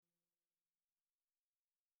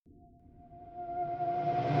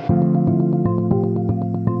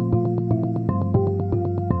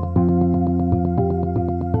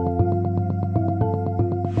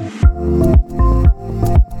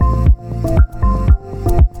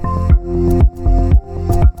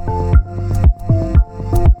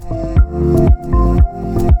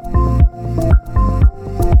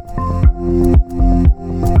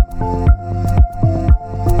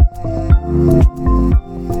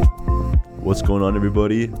What's going on,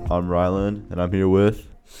 everybody? I'm Rylan, and I'm here with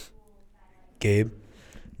Gabe.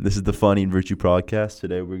 This is the Funny and Virtue podcast.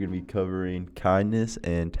 Today we're going to be covering kindness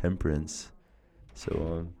and temperance.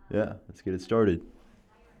 So, let's get it started.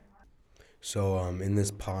 So, in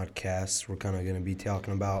this podcast, we're kind of going to be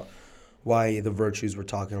talking about why the virtues we're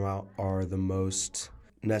talking about are the most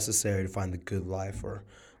necessary to find the good life, or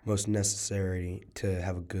most necessary to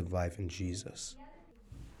have a good life in Jesus.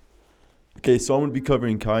 Okay, so I'm going to be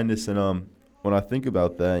covering kindness, and when I think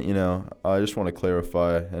about that, I just want to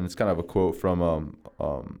clarify, and it's kind of a quote from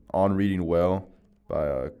On Reading Well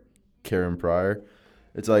by Karen Pryor.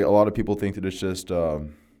 It's like a lot of people think that it's just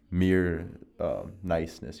mere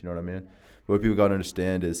niceness, you know what I mean? But what people got to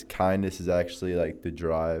understand is kindness is actually like the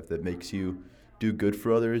drive that makes you do good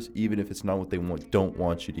for others, even if it's not what they don't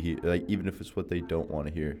want you to hear, like even if it's what they don't want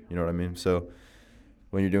to hear, you know what I mean? So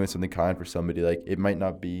when you're doing something kind for somebody, like it might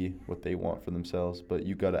not be what they want for themselves, but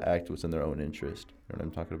you got to act what's in their own interest. You know what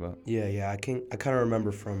I'm talking about? Yeah. I kind of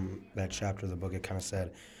remember from that chapter of the book, it kind of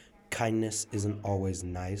said, kindness isn't always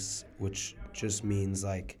nice, which just means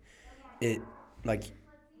like if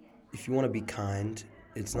you want to be kind,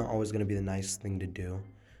 it's not always going to be the nice thing to do,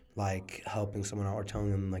 like helping someone out or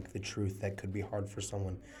telling them like the truth that could be hard for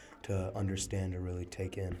someone to understand or really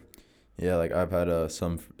take in. Yeah, like I've had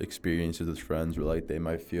some experiences with friends where like they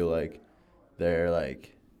might feel like they're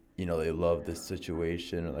like, they love this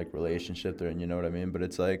situation or like relationship they're in, you know what I mean? But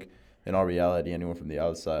it's like in all reality, anyone from the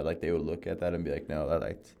outside, like they would look at that and be like, no, that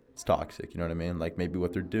like it's toxic, you know what I mean? Like maybe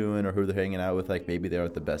what they're doing or who they're hanging out with, like maybe they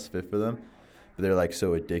aren't the best fit for them. But they're like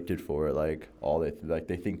so addicted for it, like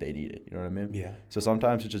they think they need it, you know what I mean? Yeah. So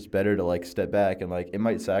sometimes it's just better to like step back and like it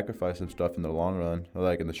might sacrifice some stuff in the long run, or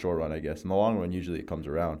like in the short run, I guess. In the long run, usually it comes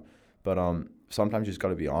around. But sometimes you just got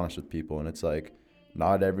to be honest with people, and it's like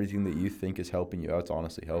not everything that you think is helping you out is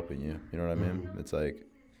honestly helping you. You know what I mean? Mm-hmm. It's like,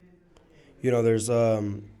 There's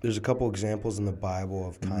a couple examples in the Bible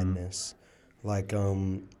of mm-hmm. kindness. Like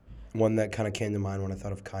one that kind of came to mind when I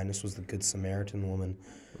thought of kindness was the Good Samaritan woman.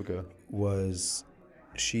 Okay.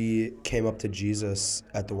 She came up to Jesus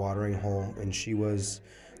at the watering hole, and she was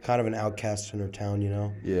kind of an outcast in her town,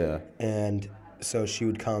 Yeah. And so she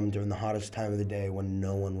would come during the hottest time of the day when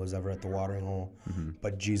no one was ever at the watering hole, Mm-hmm.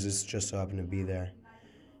 but Jesus just so happened to be there.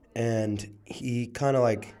 And he kind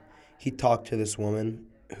of he talked to this woman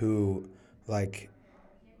who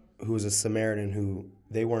was a Samaritan, who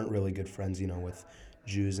they weren't really good friends, with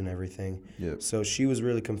Jews and everything. Yep. So she was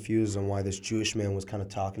really confused on why this Jewish man was kind of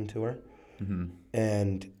talking to her. Mm-hmm.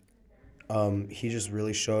 And he just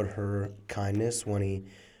really showed her kindness when he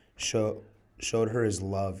showed her his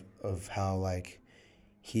love of how,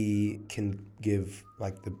 he can give,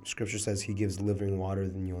 like the scripture says, he gives living water,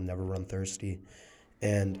 then you'll never run thirsty.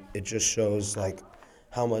 And it just shows,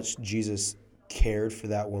 how much Jesus cared for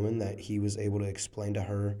that woman, that he was able to explain to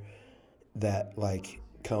her that,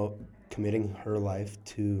 committing her life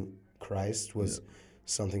to Christ was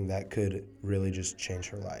something that could really just change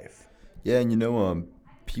her life. Yeah, and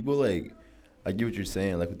people like, I get what you're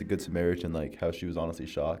saying, like with the Good Samaritan, like how she was honestly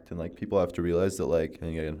shocked, and like people have to realize that, like,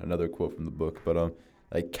 and again, another quote from the book, but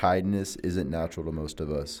like kindness isn't natural to most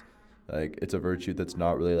of us. Like it's a virtue that's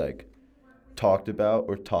not really like talked about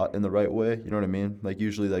or taught in the right way. You know what I mean? Like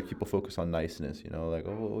usually like people focus on niceness, like,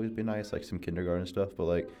 oh, always be nice, like some kindergarten stuff, but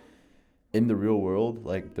like in the real world,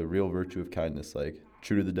 like the real virtue of kindness, like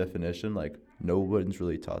true to the definition, like no one's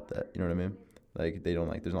really taught that. You know what I mean? Like they don't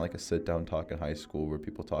there's not like a sit down talk in high school where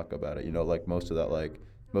people talk about it. Like most of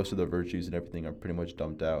the virtues and everything are pretty much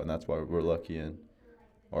dumped out, and that's why we're lucky in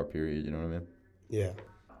our period. You know what I mean? Yeah.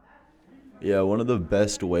 Yeah, one of the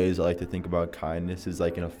best ways I like to think about kindness is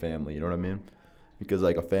like in a family. You know what I mean? Because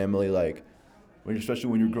like a family, like especially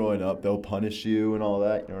when you're growing up, they'll punish you and all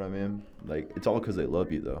that. You know what I mean? Like it's all because they love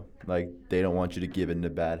you, though. Like they don't want you to give in to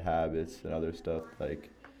bad habits and other stuff. Like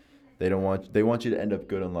they want you to end up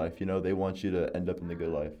good in life. They want you to end up in the good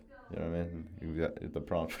life. You know what I mean? You got the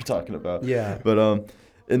prompt we're talking about. Yeah. But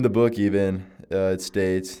in the book even it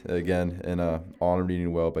states again in On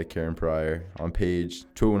Reading Well by Karen Pryor on page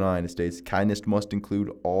 209, it states, kindness must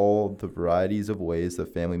include all the varieties of ways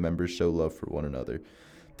that family members show love for one another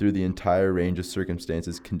through the entire range of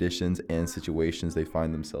circumstances, conditions, and situations they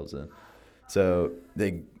find themselves in. So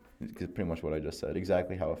pretty much what I just said,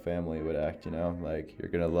 exactly how a family would act, like you're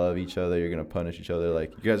going to love each other, you're going to punish each other,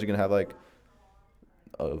 like you guys are going to have like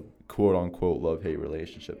a quote unquote love-hate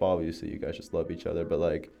relationship. Obviously you guys just love each other, but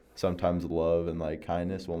like sometimes love and like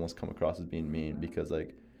kindness will almost come across as being mean, because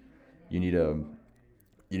like you need,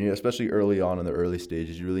 especially early on in the early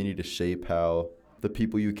stages, you really need to shape how the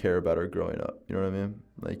people you care about are growing up. You know what I mean?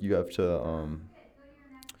 Like you have to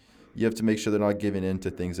you have to make sure they're not giving in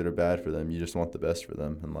to things that are bad for them. You just want the best for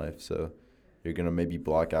them in life. So you're going to maybe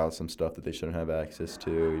block out some stuff that they shouldn't have access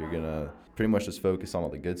to. You're going to pretty much just focus on all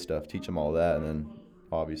the good stuff, teach them all that, and then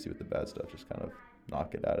obviously with the bad stuff, just kind of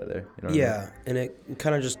knock it out of there. You know what I mean? And it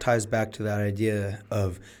kind of just ties back to that idea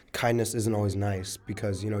of kindness isn't always nice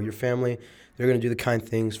because, your family, they're going to do the kind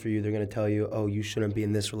things for you. They're going to tell you, oh, you shouldn't be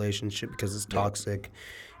in this relationship because it's toxic.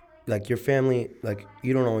 Like your family, like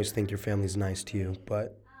you don't always think your family's nice to you,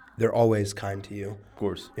 but they're always kind to you. Of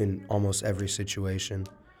course. In almost every situation.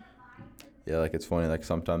 Yeah, like it's funny. Like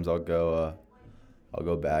sometimes I'll go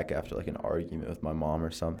back after like an argument with my mom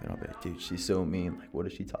or something. I'll be like, dude, she's so mean. Like, what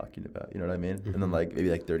is she talking about? You know what I mean? Mm-hmm. And then like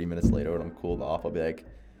maybe like 30 minutes later when I'm cooled off, I'll be like,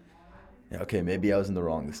 yeah, okay, maybe I was in the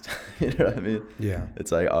wrong this time. You know what I mean? Yeah.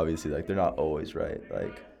 It's like obviously like they're not always right.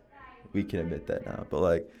 Like we can admit that now. But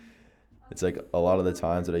like it's like a lot of the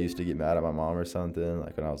times that I used to get mad at my mom or something,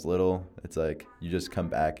 like when I was little, it's like you just come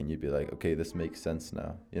back and you'd be like, okay, this makes sense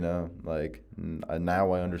now. Like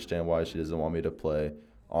now I understand why she doesn't want me to play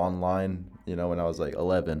online, when I was like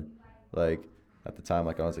 11. Like at the time,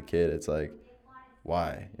 like when I was a kid, it's like,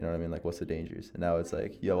 why? You know what I mean? Like what's the dangers? And now it's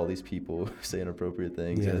like you have all these people saying inappropriate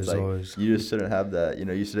things. Yeah, and it's like always... you just shouldn't have that.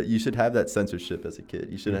 You should have that censorship as a kid.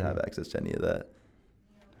 You shouldn't have access to any of that.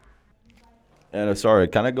 And sorry,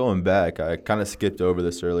 kind of going back, I kind of skipped over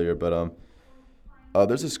this earlier, but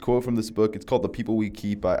there's this quote from this book. It's called The People We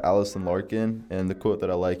Keep by Allison Larkin. And the quote that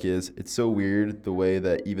I like is, it's so weird the way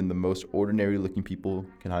that even the most ordinary looking people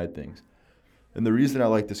can hide things. And the reason I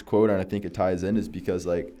like this quote, and I think it ties in, is because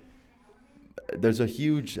like there's a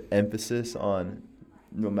huge emphasis on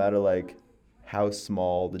no matter like how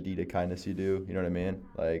small the deed of kindness you do, you know what I mean?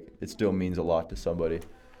 Like it still means a lot to somebody.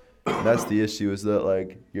 And that's the issue, is that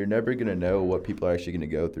like you're never gonna know what people are actually gonna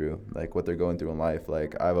go through, like what they're going through in life.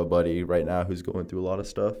 Like I have a buddy right now who's going through a lot of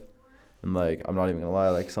stuff, and like I'm not even gonna lie,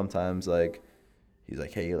 like sometimes like he's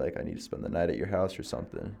like, hey, like I need to spend the night at your house or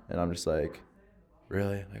something, and I'm just like,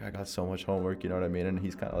 really? Like I got so much homework, you know what I mean? And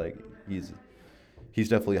he's kind of like he's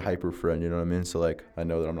definitely a hyper friend, you know what I mean? So like I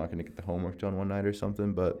know that I'm not gonna get the homework done one night or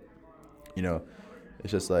something, but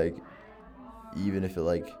it's just like even if it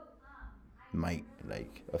like might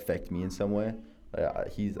like affect me in some way,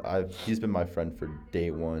 he's been my friend for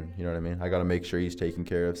day one, you know what I mean? I got to make sure he's taken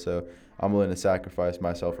care of, so I'm willing to sacrifice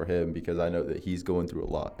myself for him because I know that he's going through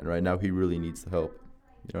a lot, and right now he really needs the help,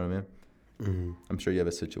 you know what I mean? Mm-hmm. I'm sure you have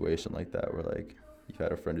a situation like that where like you've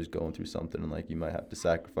had a friend who's going through something and like you might have to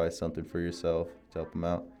sacrifice something for yourself to help them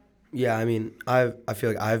out. Yeah, I mean, I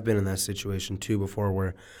feel like I've been in that situation too before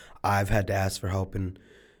where I've had to ask for help, and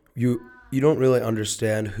you don't really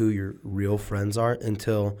understand who your real friends are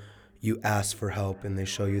until you ask for help and they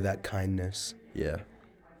show you that kindness. Yeah.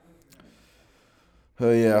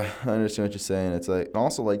 Oh yeah, I understand what you're saying. It's like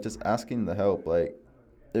also like just asking the help, like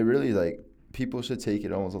it really like people should take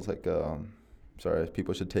it almost as like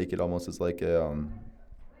people should take it almost as like a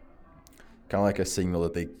kind of like a signal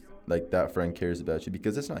that they like that friend cares about you,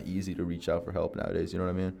 because it's not easy to reach out for help nowadays, you know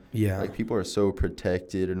what I mean? Yeah. Like people are so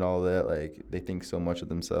protected and all that, like they think so much of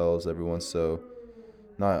themselves. Everyone's so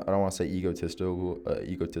I don't want to say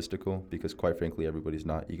egotistical, because quite frankly everybody's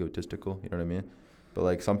not egotistical, you know what I mean? But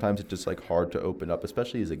like sometimes it's just like hard to open up,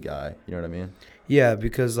 especially as a guy, you know what I mean? Yeah,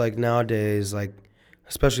 because like nowadays, like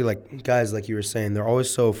especially like guys, like you were saying, they're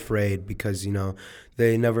always so afraid because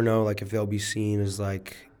they never know like if they'll be seen as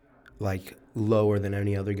like lower than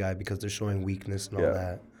any other guy because they're showing weakness and all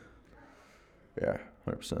that. Yeah,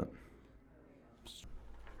 100%.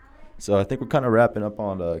 So I think we're kind of wrapping up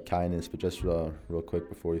on kindness, but just real quick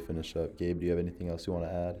before we finish up, Gabe, do you have anything else you want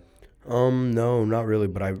to add? No, not really,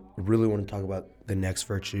 but I really want to talk about the next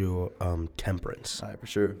virtue, temperance. All right, for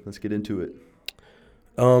sure. Let's get into it.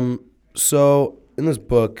 So in this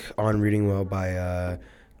book, On Reading Well by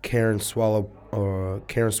Karen Swallow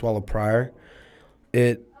Pryor,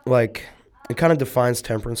 it kind of defines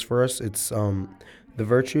temperance for us. It's the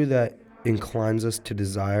virtue that inclines us to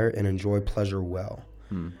desire and enjoy pleasure well.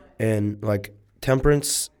 And like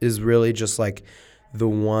temperance is really just like the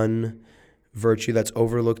one virtue that's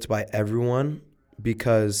overlooked by everyone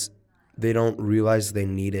because they don't realize they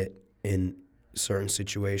need it in certain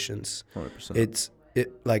situations. 100%.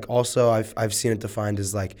 Also I've seen it defined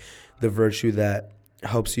as like the virtue that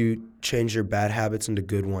helps you change your bad habits into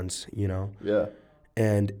good ones, Yeah.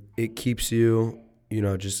 And it keeps you,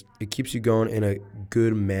 it keeps you going in a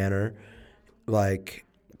good manner, like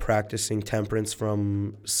practicing temperance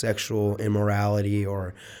from sexual immorality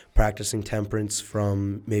or practicing temperance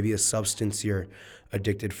from maybe a substance you're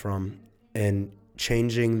addicted from, and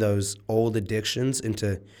changing those old addictions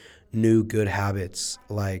into new good habits.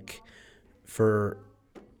 Like, for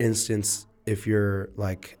instance, if you're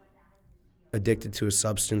like addicted to a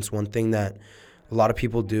substance, one thing that a lot of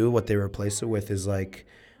people do, what they replace it with is like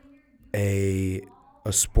a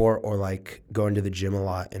a sport or like going to the gym a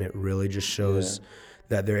lot, and it really just Yeah. shows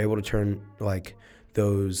that they're able to turn like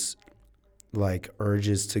those like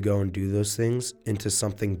urges to go and do those things into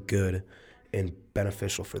something good and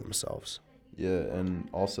beneficial for themselves. Yeah, and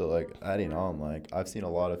also like adding on, like I've seen a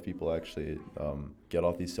lot of people actually get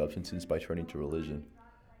off these substances by turning to religion,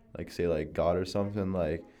 like say like God or something.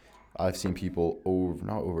 Like I've seen people over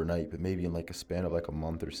not overnight, but maybe in like a span of like a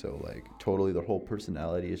month or so, like totally their whole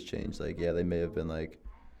personality has changed. Like yeah, they may have been like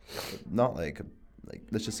not like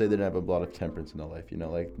let's just say they didn't have a lot of temperance in their life. You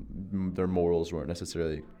know, like their morals weren't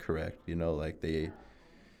necessarily correct. You know, like they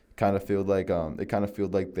kind of feel like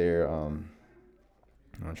they're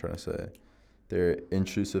what I'm trying to say their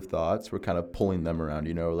intrusive thoughts were kind of pulling them around,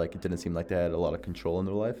 you know, like it didn't seem like they had a lot of control in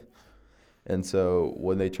their life. And so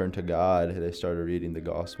when they turned to God, they started reading the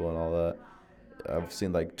gospel and all that. I've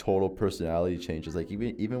seen like total personality changes, like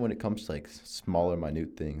even when it comes to like smaller,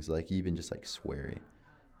 minute things, like even just like swearing.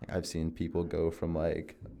 Like, I've seen people go from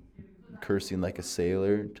like cursing like a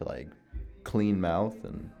sailor to like clean mouth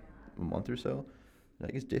in a month or so.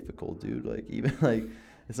 Like it's difficult, dude. Like even like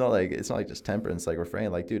it's not like just temperance like refrain.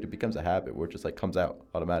 Like dude, it becomes a habit where it just like comes out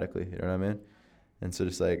automatically. You know what I mean? And so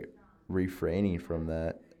just like refraining from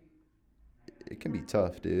that, it can be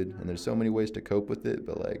tough, dude. And there's so many ways to cope with it,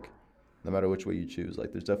 but like no matter which way you choose,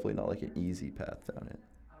 like there's definitely not like an easy path down it.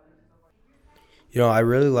 You know, I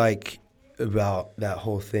really like about that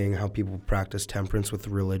whole thing how people practice temperance with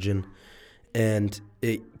religion, and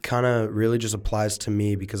it kind of really just applies to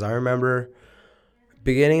me because I remember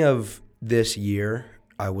beginning of this year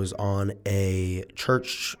I was on a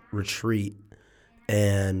church retreat,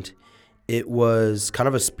 and it was kind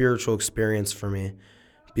of a spiritual experience for me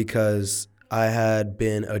because I had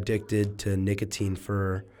been addicted to nicotine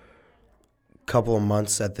for a couple of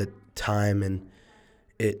months at the time, and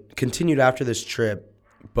it continued after this trip,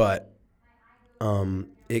 but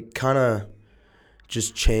it kind of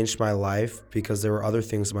just changed my life because there were other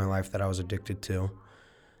things in my life that I was addicted to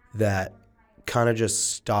that kind of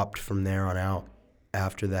just stopped from there on out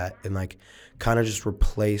after that, and like kind of just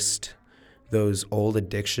replaced those old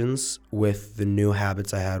addictions with the new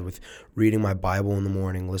habits I had with reading my Bible in the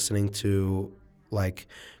morning, listening to like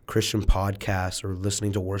Christian podcasts or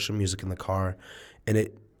listening to worship music in the car. And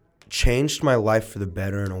it changed my life for the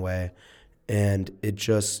better in a way. And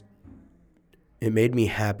it made me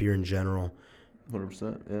happier in general.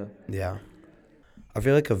 100%. Yeah. Yeah. I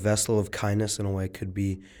feel like a vessel of kindness in a way could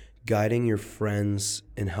be guiding your friends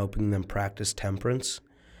and helping them practice temperance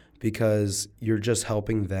because you're just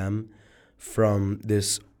helping them from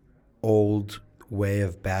this old way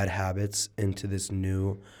of bad habits into this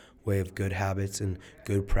new way of good habits and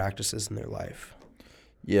good practices in their life.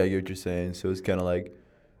 Yeah, I get what you're saying. So it's kind of like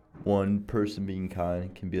one person being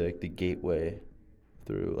kind can be like the gateway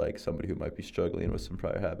through like somebody who might be struggling with some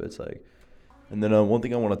prior habits. Like, and then one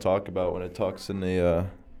thing I want to talk about when it talks in the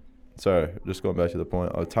sorry, just going back to the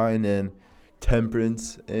point, tying in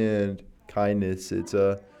temperance and kindness. It's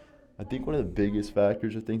I think one of the biggest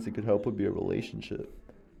factors or things that could help would be a relationship.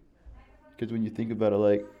 Because when you think about it,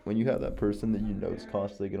 like when you have that person that you know is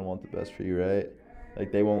constantly gonna want the best for you, right?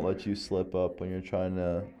 Like they won't let you slip up when you're trying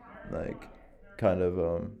to, like, kind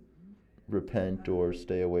of repent or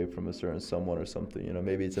stay away from a certain someone or something. You know,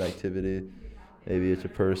 maybe it's an activity, maybe it's a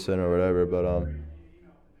person or whatever. But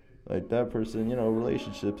like that person, you know,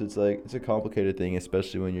 relationships. It's like it's a complicated thing,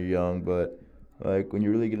 especially when you're young. But like when you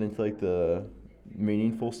really get into like the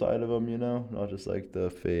meaningful side of them, you know, not just like the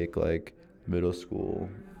fake like middle school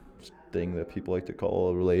thing that people like to call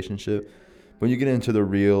a relationship. When you get into the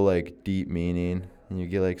real like deep meaning and you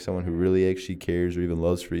get like someone who really actually cares or even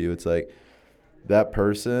loves for you, it's like that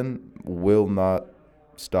person will not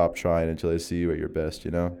stop trying until they see you at your best,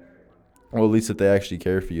 you know? Well, at least if they actually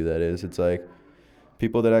care for you, that is. It's like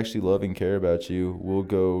people that actually love and care about you will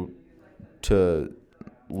go to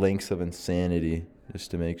lengths of insanity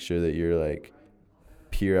just to make sure that you're like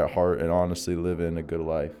pure at heart and honestly living a good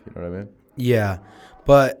life. You know what I mean? Yeah,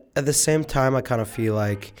 but at the same time, I kind of feel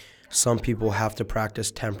like some people have to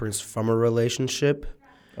practice temperance from a relationship.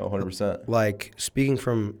 Oh, 100%. Like, speaking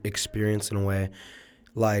from experience in a way,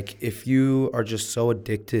 like, if you are just so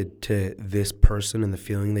addicted to this person and the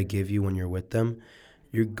feeling they give you when you're with them,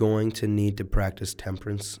 you're going to need to practice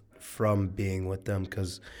temperance from being with them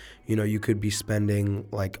because, you know, you could be spending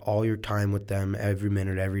like all your time with them every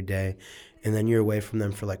minute, every day, and then you're away from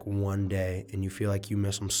them for like one day and you feel like you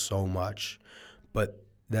miss them so much. But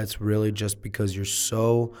that's really just because you're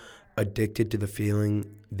so addicted to the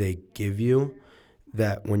feeling they give you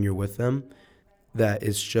that when you're with them, that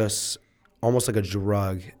it's just almost like a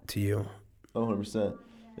drug to you. 100%.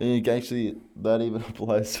 And actually, that even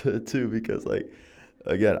applies to it too, because like,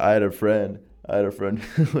 again, I had a friend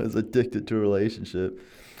who was addicted to a relationship,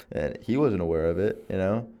 and he wasn't aware of it, you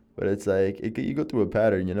know. But it's like you go through a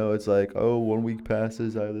pattern, you know. It's like, oh, 1 week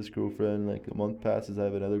passes, I have this girlfriend. Like a month passes, I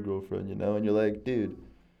have another girlfriend, you know. And you're like, dude,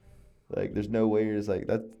 like there's no way you're just like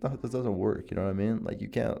that doesn't work. You know what I mean? Like you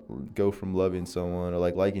can't go from loving someone or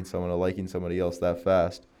like liking someone to liking somebody else that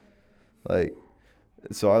fast. Like,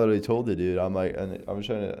 so I literally told the dude, I'm like, and I'm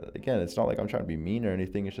trying to, again, it's not like I'm trying to be mean or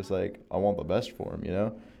anything. It's just like I want the best for him, you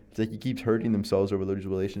know. It's like he keeps hurting themselves over those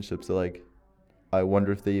relationships. So like, I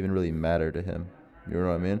wonder if they even really matter to him. You know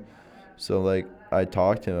what I mean? So, like, I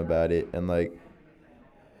talked to him about it, and, like,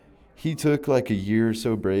 he took, like, a year or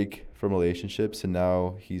so break from relationships, and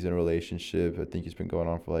now he's in a relationship. I think he's been going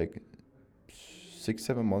on for, like,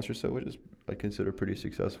 6-7 months or so, which is, I consider pretty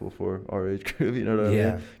successful for our age group, you know what I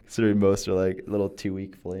mean? Considering most are, like, little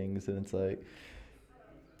 2-week flings, and it's like,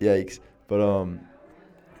 yikes. But,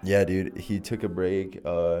 yeah, dude, he took a break.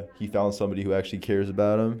 He found somebody who actually cares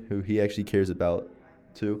about him, who he actually cares about,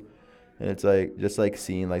 too. And it's like just like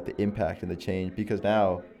seeing like the impact and the change, because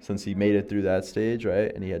now since he made it through that stage,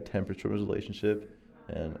 right, and he had temperance from his relationship,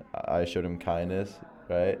 and I showed him kindness,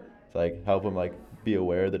 right, to like help him like be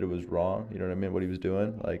aware that it was wrong, you know what I mean, what he was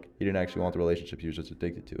doing. Like he didn't actually want the relationship, he was just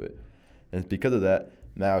addicted to it. And because of that,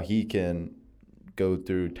 now he can go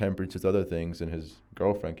through temperance with other things, and his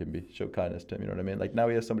girlfriend can show kindness to him, you know what I mean. Like now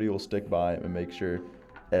he has somebody who will stick by him and make sure,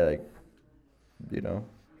 hey, like, you know.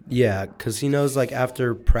 Yeah, because he knows, like,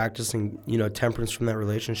 after practicing, you know, temperance from that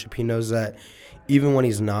relationship, he knows that even when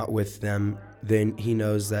he's not with them, then he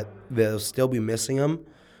knows that they'll still be missing him,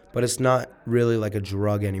 but it's not really like a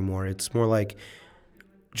drug anymore. It's more like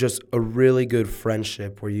just a really good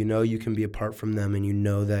friendship where you know you can be apart from them and you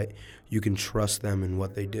know that you can trust them in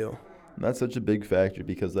what they do. And that's such a big factor,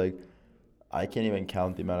 because, like, I can't even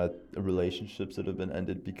count the amount of relationships that have been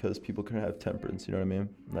ended because people couldn't have temperance, you know what I mean?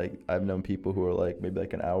 Like, I've known people who are, like, maybe,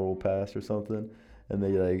 like, an hour will pass or something, and they,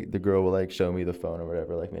 like, the girl will, like, show me the phone or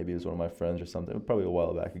whatever. Like, maybe it was one of my friends or something. Probably a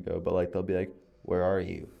while back ago. But, like, they'll be like, where are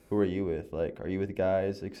you? Who are you with? Like, are you with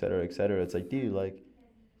guys, et cetera, et cetera? It's like, dude, like,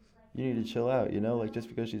 you need to chill out, you know? Like, just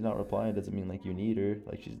because she's not replying doesn't mean, like, you need her.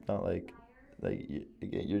 Like, she's not, like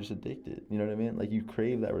again, you're just addicted. You know what I mean? Like, you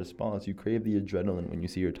crave that response. You crave the adrenaline when you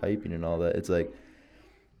see her typing and all that. It's like,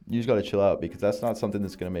 you just got to chill out, because that's not something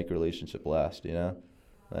that's going to make a relationship last, you know?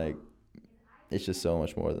 Like, it's just so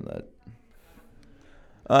much more than that.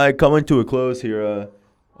 All right, coming to a close here. I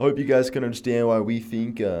hope you guys can understand why we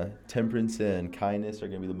think temperance and kindness are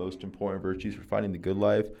going to be the most important virtues for finding the good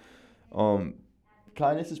life.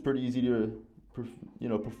 Kindness is pretty easy to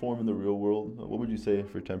perform in the real world. What would you say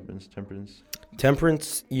for temperance?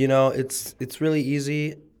 Temperance, you know, it's really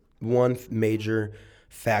easy. One major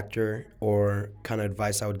factor or kind of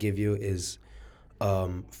advice I would give you is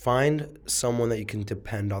find someone that you can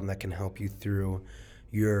depend on that can help you through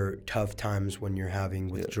your tough times when you're having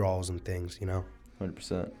withdrawals and things, you know?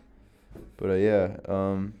 100%. But if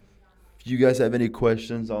you guys have any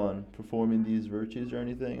questions on performing these virtues or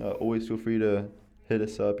anything, always feel free to hit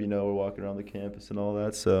us up. You know, we're walking around the campus and all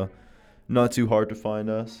that, so not too hard to find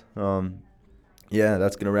us. Yeah,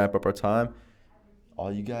 that's going to wrap up our time.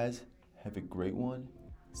 All you guys, have a great one.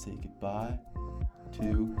 Say goodbye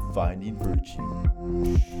to finding virtue.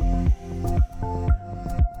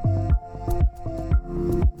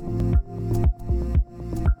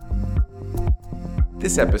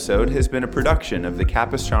 This episode has been a production of the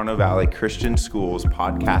Capistrano Valley Christian Schools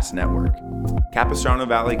Podcast Network. Capistrano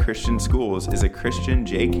Valley Christian Schools is a Christian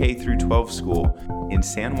JK through 12 school in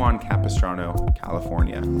San Juan Capistrano,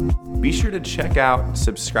 California. Be sure to check out,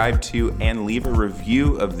 subscribe to, and leave a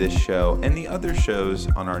review of this show and the other shows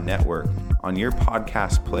on our network on your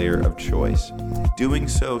podcast player of choice. Doing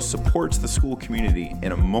so supports the school community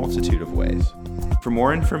in a multitude of ways. For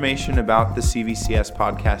more information about the CVCS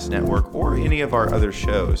Podcast Network or any of our other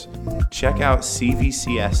shows, check out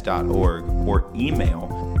cvcs.org or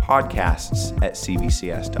email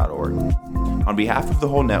podcasts@cvcs.org. On behalf of the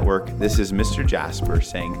whole network, this is Mr. Jasper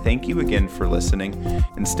saying thank you again for listening,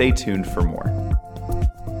 and stay tuned for more.